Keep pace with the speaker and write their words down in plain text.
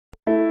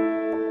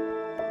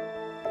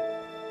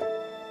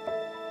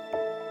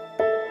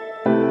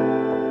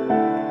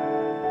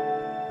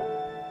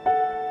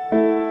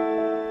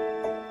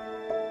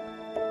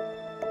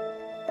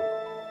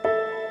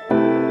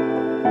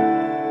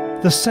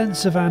The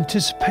sense of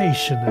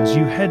anticipation as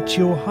you head to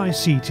your high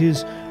seat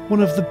is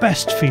one of the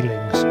best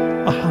feelings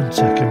a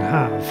hunter can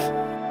have.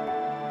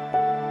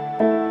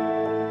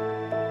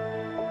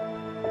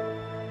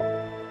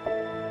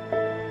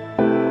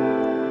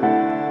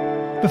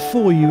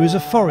 Before you is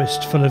a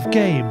forest full of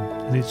game,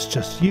 and it's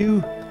just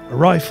you, a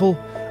rifle,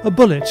 a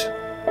bullet,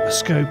 a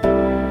scope,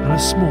 and a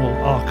small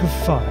arc of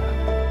fire.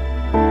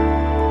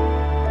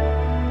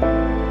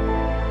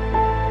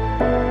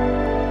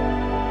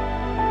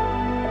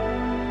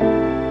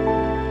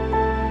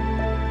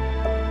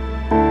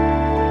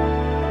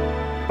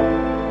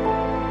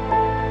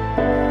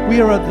 We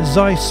are at the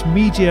Zeiss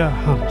Media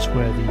Hunt,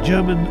 where the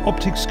German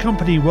optics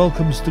company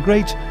welcomes the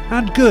great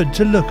and good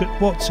to look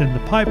at what's in the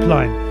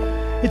pipeline.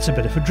 It's a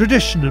bit of a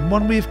tradition and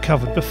one we've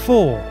covered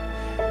before.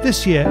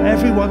 This year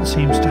everyone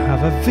seems to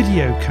have a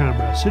video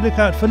camera, so look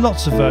out for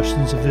lots of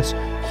versions of this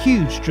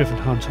huge driven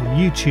hunt on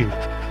YouTube.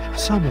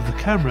 Some of the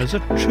cameras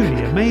are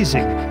truly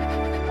amazing.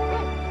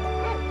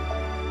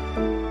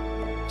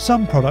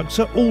 Some products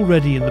are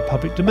already in the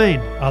public domain,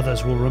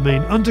 others will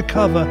remain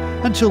undercover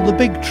until the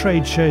big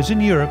trade shows in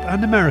Europe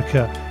and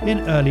America in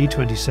early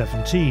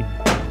 2017.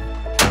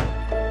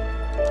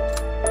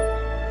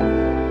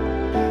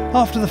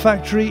 After the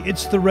factory,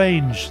 it's the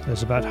range.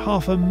 There's about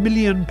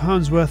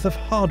 £500,000 worth of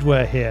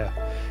hardware here.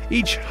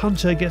 Each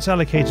hunter gets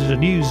allocated a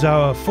new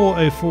Sauer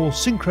 404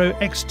 Synchro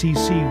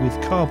XTC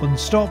with carbon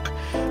stock,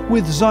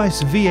 with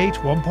Zeiss V8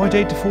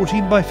 1.8 to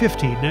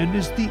 14x50, known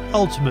as the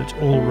ultimate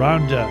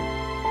all-rounder.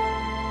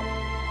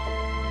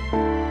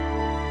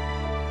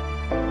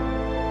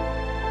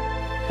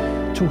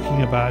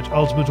 Talking about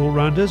ultimate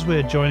all-rounders,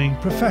 we're joining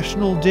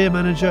professional deer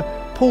manager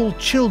Paul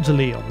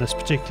Childerley on this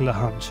particular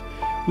hunt.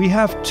 We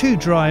have 2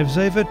 drives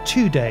over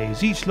 2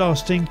 days, each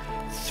lasting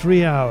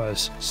 3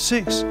 hours,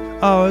 6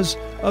 hours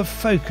of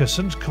focus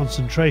and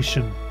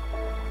concentration.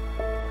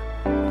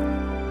 We've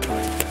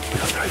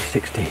got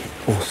 360,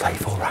 all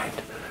safe all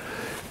round.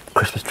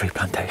 Christmas tree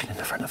plantation in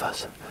the front of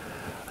us.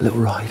 A little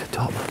ride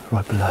atop,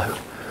 right below.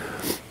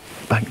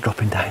 Bank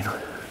dropping down.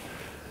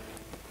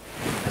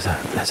 There's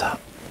a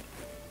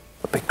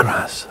big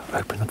grass,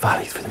 open the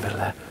valley through the middle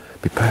there.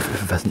 Be perfect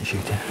for pheasant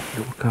shooting.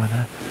 You'll go in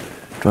there,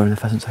 driving the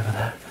pheasants over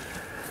there.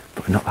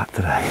 But we're not that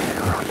today.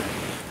 We're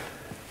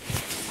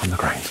on the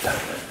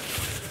grindstone.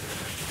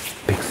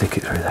 Big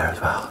thicket through there as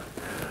well.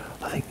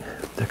 I think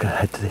they're going to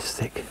head to this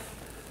thick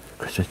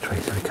Christmas tree,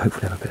 so we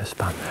hopefully have a bit of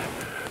span there.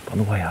 But on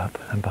the way up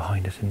and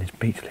behind us in this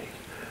beech leaf,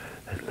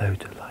 there's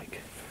loads of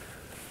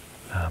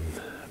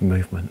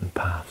movement and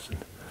paths and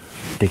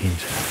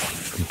diggings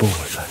from Boar,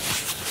 so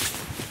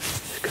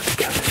it's going to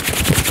be good.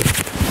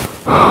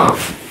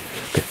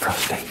 Bit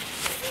frosty.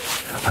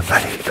 I'm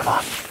ready, come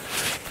on.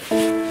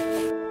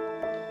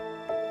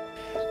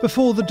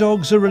 Before the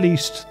dogs are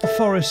released, the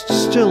forest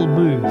still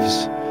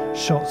moves.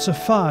 Shots are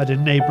fired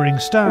in neighbouring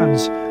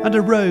stands, and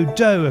a roe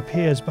doe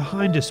appears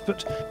behind us,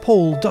 but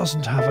Paul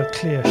doesn't have a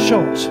clear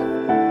shot.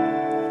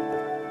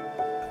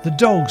 The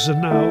dogs are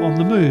now on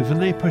the move,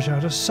 and they push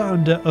out a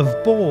sounder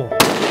of boar.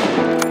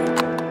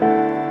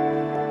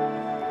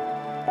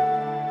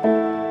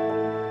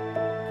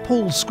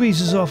 Paul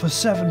squeezes off a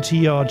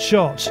 70-yard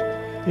shot.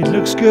 It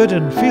looks good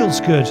and feels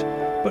good,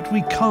 but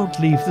we can't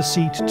leave the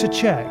seat to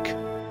check.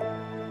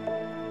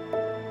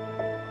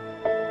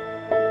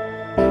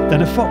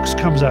 Then a fox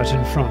comes out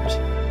in front.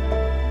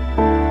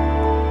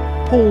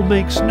 Paul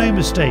makes no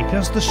mistake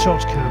as the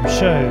shot cam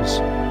shows.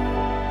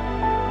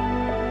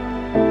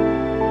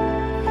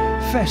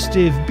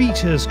 Festive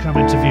beaters come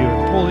into view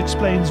and Paul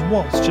explains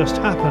what's just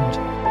happened.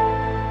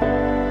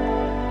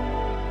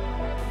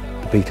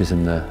 The beaters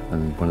and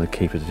one of the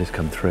keepers have just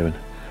come through and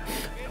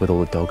with all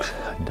the dogs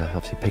and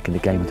obviously picking the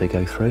game as they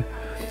go through,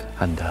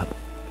 and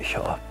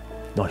shot a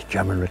nice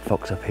German red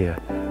fox up here,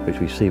 which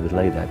we see was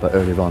laid there, but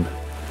earlier on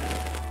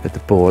at the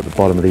boar at the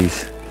bottom of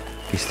these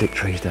thick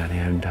trees down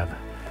here, and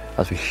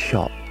as we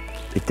shot,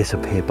 it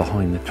disappeared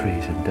behind the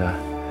trees, and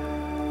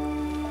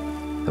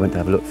they went to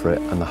have a look for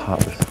it, and the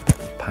heart was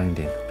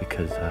pounding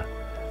because they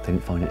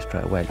didn't find it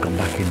straight away. It'd gone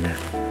back in there,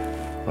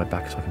 right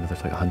back, so another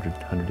like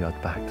 100 yards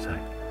back. So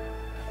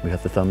we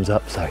had the thumbs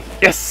up. So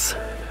yes,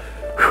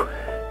 whew.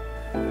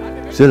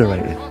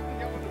 Exhilarating.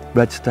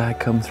 Red stag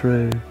come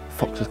through,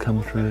 foxes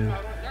come through,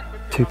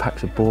 2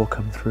 packs of boar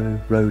come through,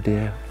 roe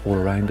deer all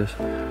around us.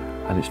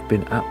 And it's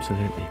been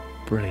absolutely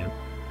brilliant.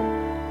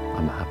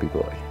 I'm a happy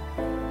boy.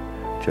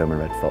 German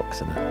red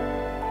fox and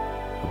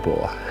a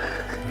boar.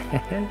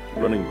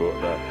 Running boar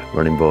there.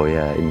 Running boar,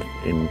 yeah, in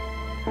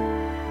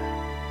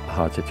a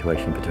hard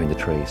situation between the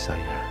trees, so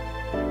yeah.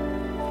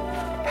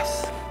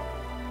 Yes.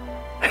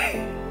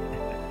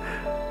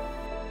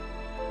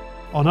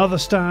 On other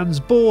stands,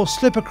 boar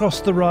slip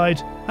across the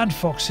ride and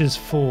foxes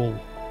fall.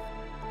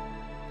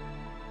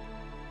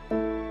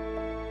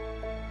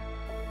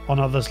 On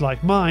others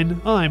like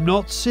mine, I'm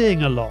not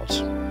seeing a lot.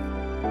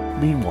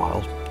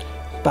 Meanwhile,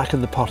 back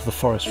in the part of the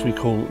forest we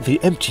call the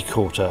empty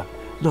quarter,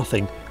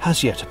 nothing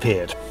has yet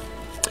appeared.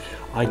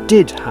 I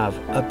did have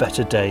a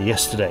better day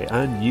yesterday,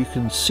 and you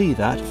can see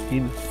that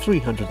in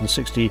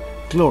 360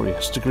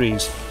 glorious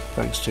degrees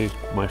thanks to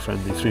my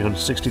friendly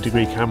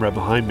 360-degree camera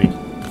behind me.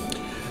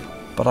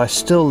 But I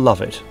still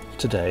love it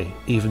today,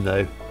 even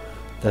though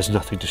there's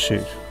nothing to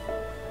shoot.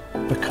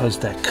 Because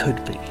there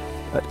could be,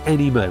 at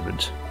any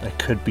moment, there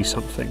could be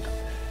something.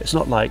 It's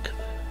not like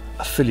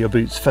a fill your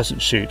boots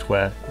pheasant shoot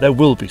where there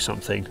will be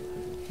something,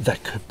 there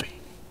could be.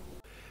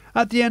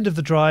 At the end of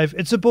the drive,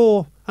 it's a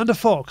boar and a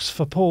fox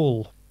for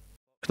Paul.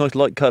 Nice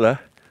light colour,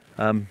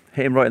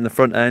 hit him right in the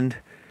front end.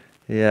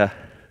 Yeah,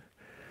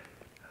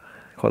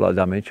 quite a lot of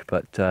damage,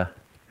 but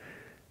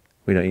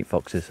we don't eat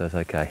foxes, so it's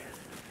okay.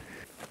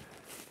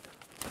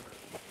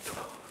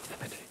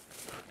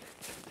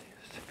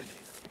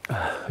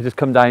 I just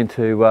come down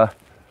to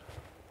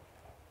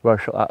where I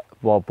shot that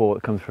wild boar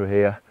that comes through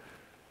here.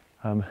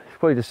 It's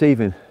quite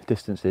deceiving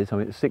distances. I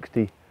mean, it's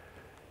 62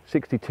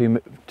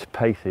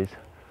 paces.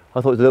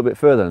 I thought it was a little bit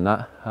further than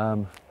that,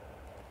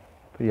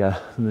 but yeah,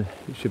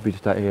 it should be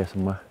just out here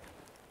somewhere.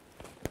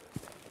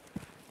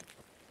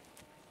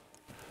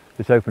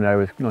 This open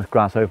area is nice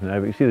grass open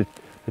area, but you see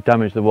the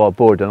damage the wild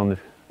boar done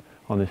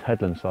on this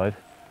headland side.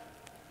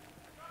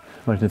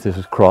 Imagine if this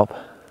was crop,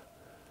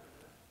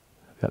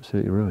 it'd be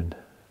absolutely ruined.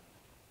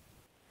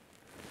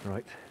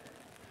 Right.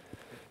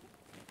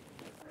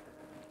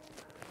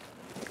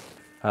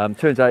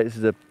 Turns out this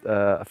is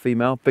a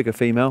female, bigger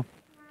female,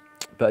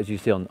 but as you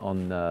see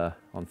on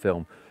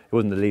film, it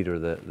wasn't the leader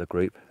of the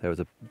group. There was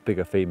a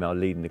bigger female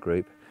leading the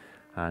group,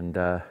 and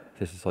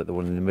this is like the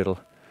one in the middle.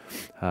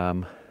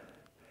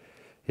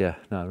 Yeah,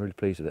 no, I'm really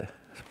pleased with it.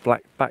 It's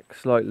black back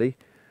slightly,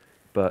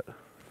 but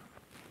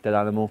dead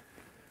animal,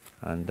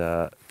 and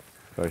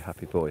very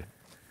happy boy.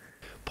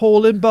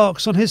 Paul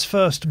embarks on his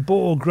first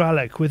boar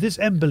gralloch with his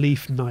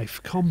Emberleaf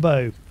knife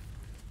combo.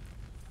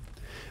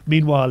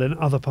 Meanwhile, in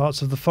other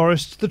parts of the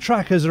forest, the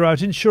trackers are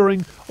out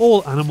ensuring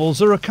all animals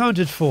are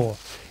accounted for.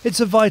 It's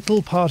a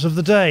vital part of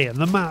the day, and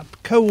the map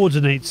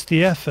coordinates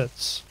the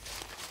efforts.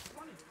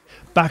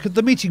 Back at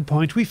the meeting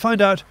point, we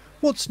find out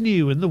what's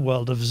new in the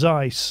world of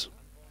Zeiss.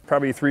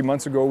 Probably 3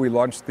 months ago, we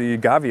launched the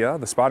Gavia,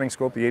 the spotting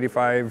scope, the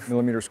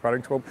 85mm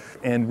spotting scope,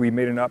 and we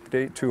made an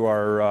update to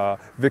our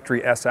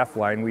Victory SF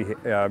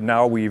line.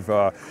 Now we've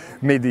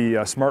made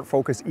the Smart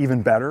Focus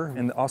even better,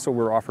 and also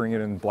we're offering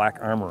it in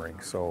black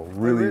armoring, so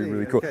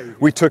really cool. Okay.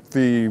 We took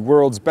the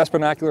world's best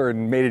binocular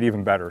and made it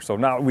even better, so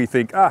now we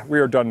think, we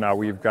are done now,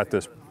 we've got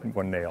this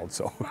one nailed.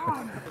 So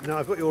now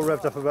I've got you all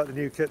revved up about the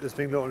new kit that's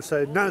being launched,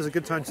 so now's a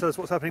good time to tell us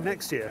what's happening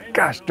next year.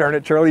 Gosh darn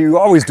it, Charlie, you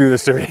always do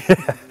this to me.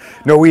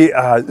 No,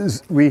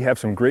 we have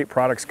some great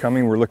products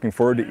coming. We're looking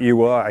forward to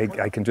IWA.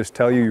 I can just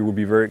tell you, you will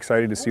be very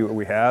excited to see what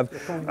we have.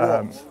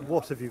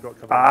 What have you got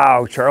coming?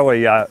 Oh,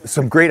 Charlie,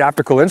 some great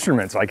optical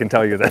instruments, I can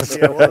tell you this.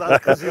 Yeah, well,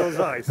 that's because you're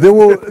Zeiss. There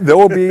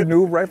will be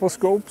new rifle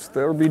scopes,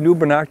 there will be new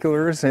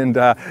binoculars, and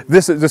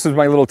this is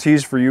my little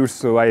tease for you,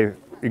 so I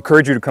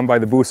encourage you to come by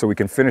the booth so we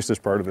can finish this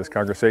part of this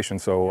conversation.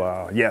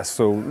 So yes,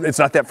 so it's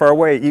not that far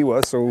away,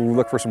 IWA, so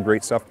look for some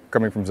great stuff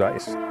coming from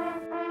Zeiss.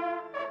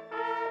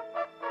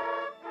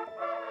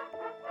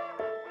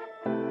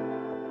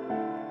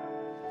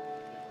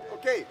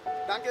 Okay,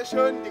 danke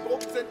schön, die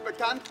Gruppen sind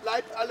bekannt,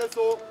 bleibt alles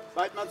so,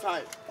 weit man's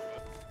heißt.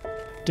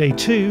 Day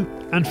 2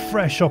 and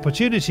fresh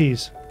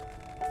opportunities.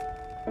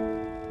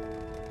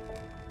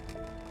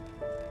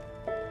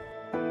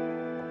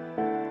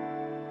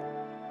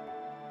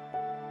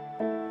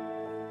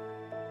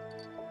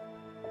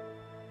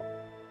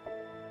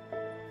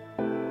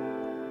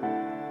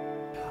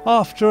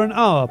 After an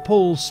hour,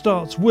 Paul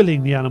starts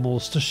willing the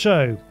animals to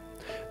show.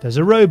 There's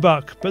a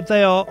roebuck, but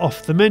they are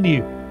off the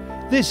menu.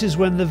 This is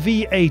when the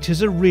V8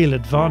 is a real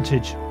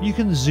advantage. You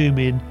can zoom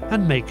in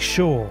and make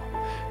sure.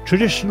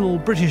 Traditional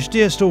British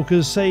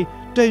deerstalkers say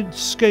don't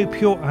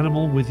scope your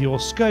animal with your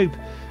scope.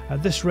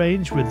 At this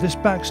range, with this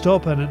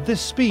backstop and at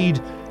this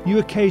speed, you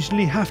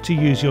occasionally have to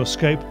use your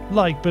scope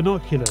like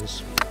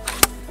binoculars.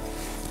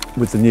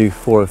 With the new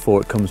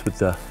 404, it comes with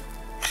the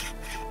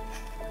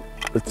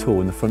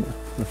tool in the front and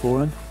the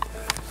forend.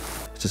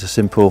 It's just a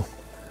simple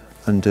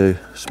undo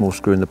small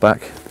screw in the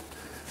back,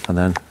 and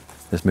then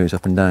this moves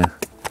up and down.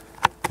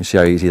 You can see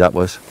how easy that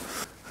was,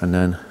 and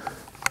then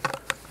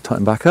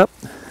tighten back up.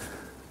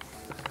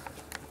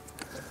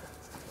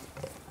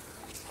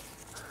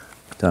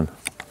 Done.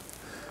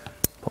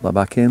 Pop that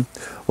back in.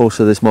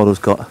 Also, this model's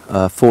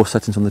got 4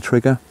 settings on the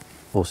trigger.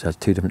 Also has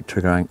 2 different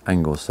trigger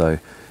angles, so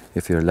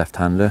if you're a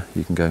left-hander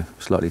you can go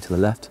slightly to the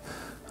left,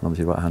 and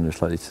obviously right-hander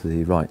slightly to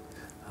the right.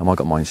 I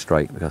got mine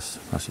straight because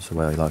that's just the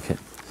way I like it.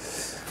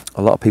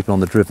 A lot of people on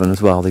the driven as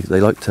well,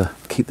 they like to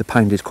keep the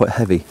poundage quite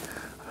heavy.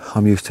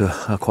 I'm used to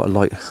quite a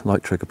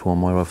light trigger pull on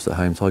my rifles at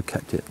home, so I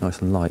kept it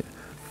nice and light.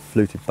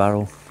 Fluted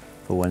barrel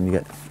for when you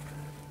get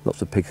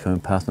lots of pigs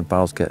coming past and the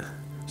barrels get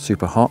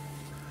super hot.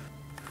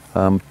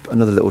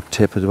 Another little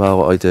tip as well,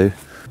 what I do,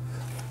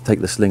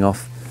 take the sling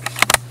off,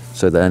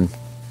 so then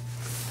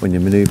when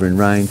you're manoeuvring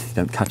round you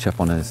don't catch up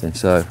on anything.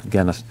 So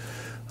again,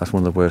 that's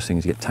one of the worst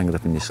things, you get tangled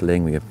up in your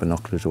sling with your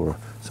binoculars or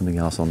something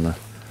else on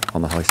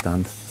the high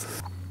stand.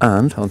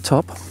 And on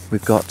top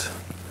we've got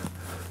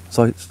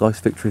Zeiss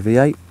Victory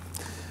V8.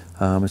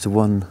 It's a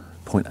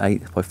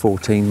 1.8 by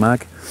 14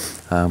 mag.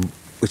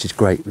 which is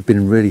great. It's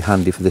been really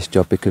handy for this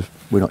job because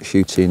we're not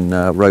shooting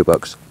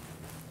roebucks,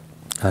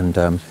 and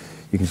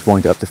you can just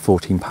wind it up to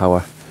 14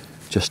 power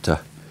just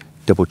to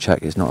double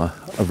check it's not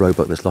a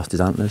roebuck that's lost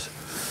his antlers.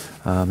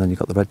 Then you've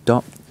got the red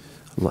dot,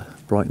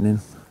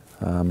 brightening.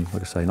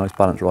 Like I say, nice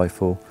balanced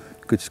rifle,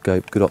 good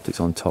scope, good optics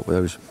on top.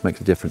 Those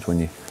makes a difference when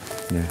you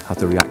have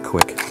to react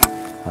quick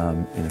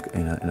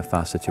in a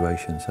fast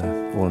situation. So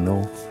all in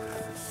all,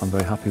 I'm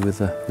very happy with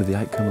the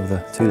outcome of the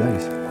 2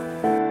 days.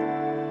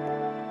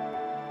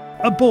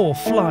 A boar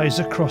flies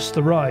across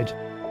the ride.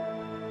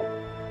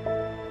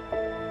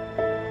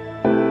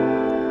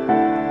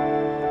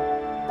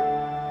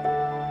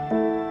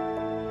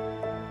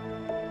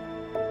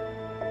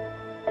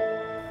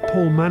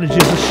 Paul manages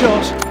a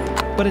shot,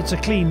 but it's a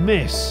clean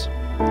miss.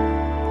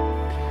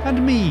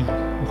 And me?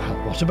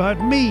 Well, what about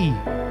me?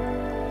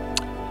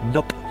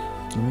 Nope.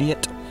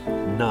 Niet.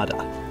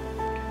 Nada.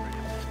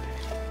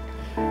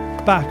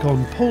 Back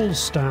on Paul's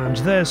stand,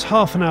 there's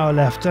half an hour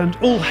left and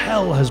all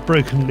hell has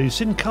broken loose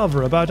in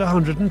cover about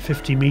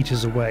 150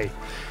 metres away.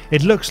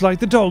 It looks like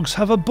the dogs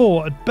have a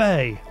boar at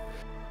bay.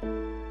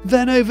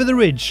 Then over the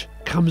ridge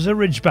comes a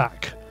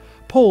ridgeback.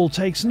 Paul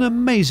takes an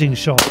amazing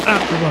shot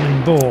at the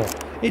running boar.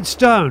 It's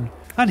down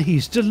and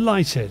he's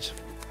delighted.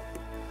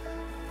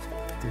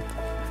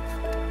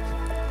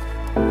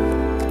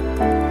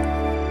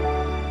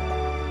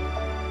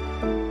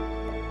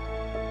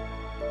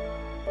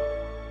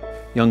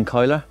 Young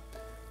Kyler,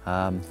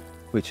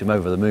 which I'm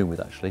over the moon with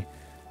actually.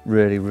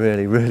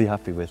 Really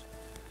happy with.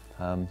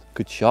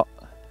 Good shot,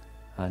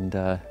 and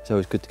it's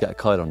always good to get a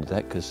Kyler on the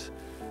deck because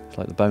it's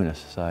like the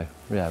bonus, so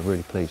yeah,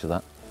 really pleased with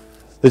that.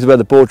 This is where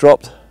the boar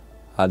dropped,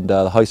 and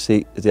the high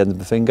seat is the end of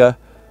the finger,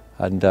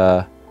 and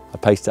I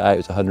paced it out, it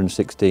was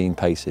 116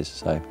 paces,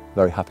 so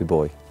very happy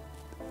boy.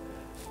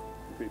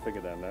 Put your finger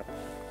down there.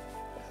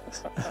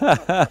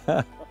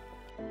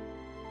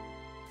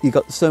 You've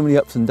got so many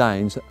ups and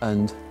downs,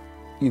 and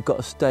you've got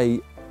to stay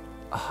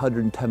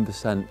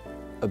 110%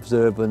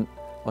 observant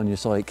on your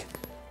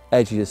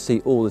edge of your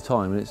seat all the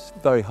time, and it's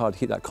very hard to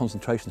keep that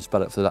concentration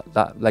spread up for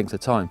that length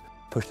of time.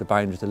 Pushed the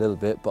boundaries a little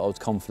bit, but I was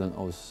confident.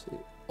 I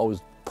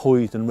was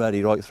poised and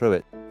ready right through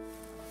it.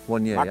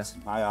 1 year, Max,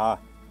 yeah?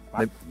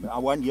 1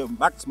 year,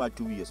 maximal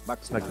 2 years.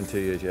 Maximum 2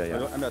 years, yeah.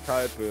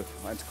 Anderthalb,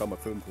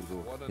 1,5 und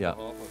so. Yeah,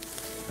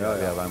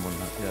 around 1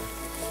 yeah.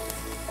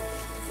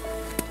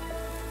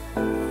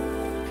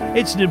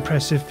 It's an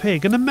impressive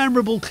pig and a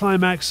memorable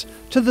climax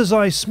to the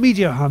Zeiss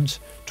Media Hunt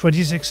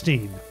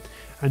 2016.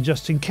 And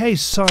just in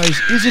case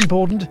size is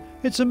important,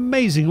 it's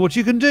amazing what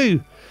you can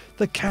do.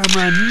 The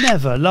camera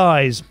never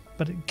lies,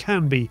 but it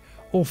can be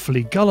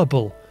awfully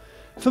gullible.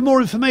 For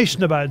more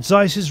information about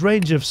Zeiss's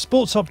range of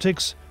sports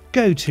optics,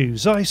 go to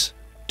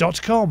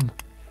zeiss.com.